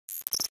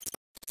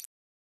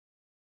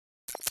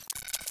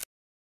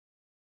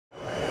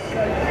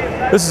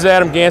This is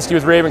Adam Gansky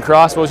with Ravin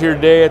Crossbows here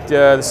today at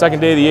the second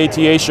day of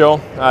the ATA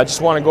show. I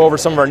just want to go over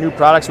some of our new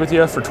products with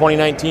you for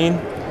 2019.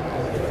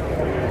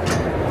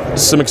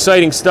 Some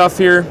exciting stuff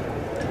here.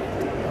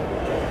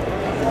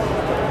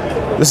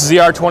 This is the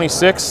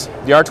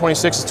R26. The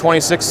R26 is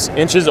 26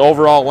 inches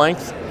overall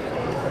length.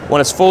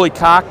 When it's fully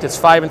cocked, it's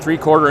 5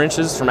 3/4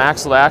 inches from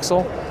axle to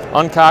axle.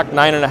 Uncocked,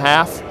 9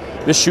 1/2.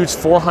 This shoots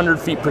 400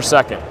 feet per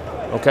second.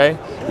 Okay,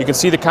 you can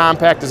see the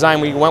compact design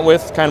we went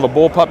with, kind of a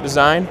bullpup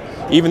design.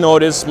 Even though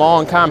it is small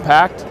and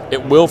compact,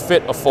 it will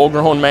fit a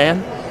full-grown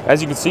man.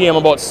 As you can see, I'm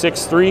about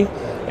 6'3",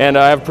 and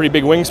I have a pretty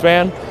big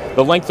wingspan.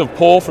 The length of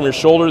pull from your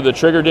shoulder to the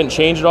trigger didn't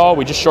change at all.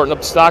 We just shortened up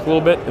the stock a little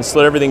bit and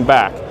slid everything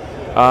back.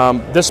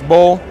 This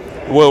bow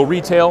will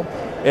retail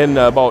in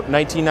about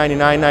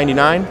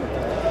 $19.99.99.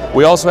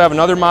 We also have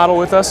another model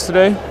with us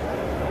today.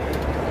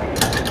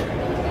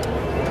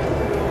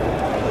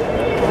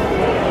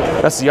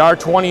 That's the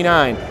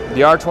R29.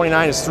 The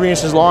R29 is 3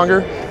 inches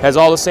longer, has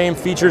all the same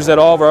features that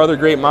all of our other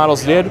great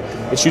models did.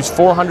 It shoots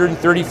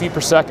 430 feet per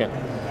second.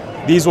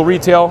 These will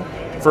retail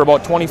for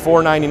about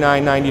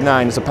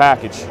 $24.99.99 as a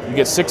package. You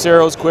get 6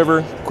 arrows,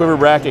 quiver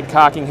bracket,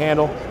 cocking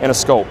handle, and a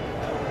scope.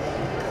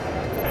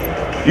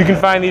 You can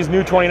find these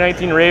new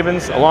 2019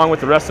 Ravins along with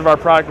the rest of our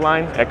product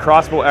line at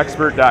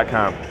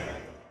crossbowexpert.com.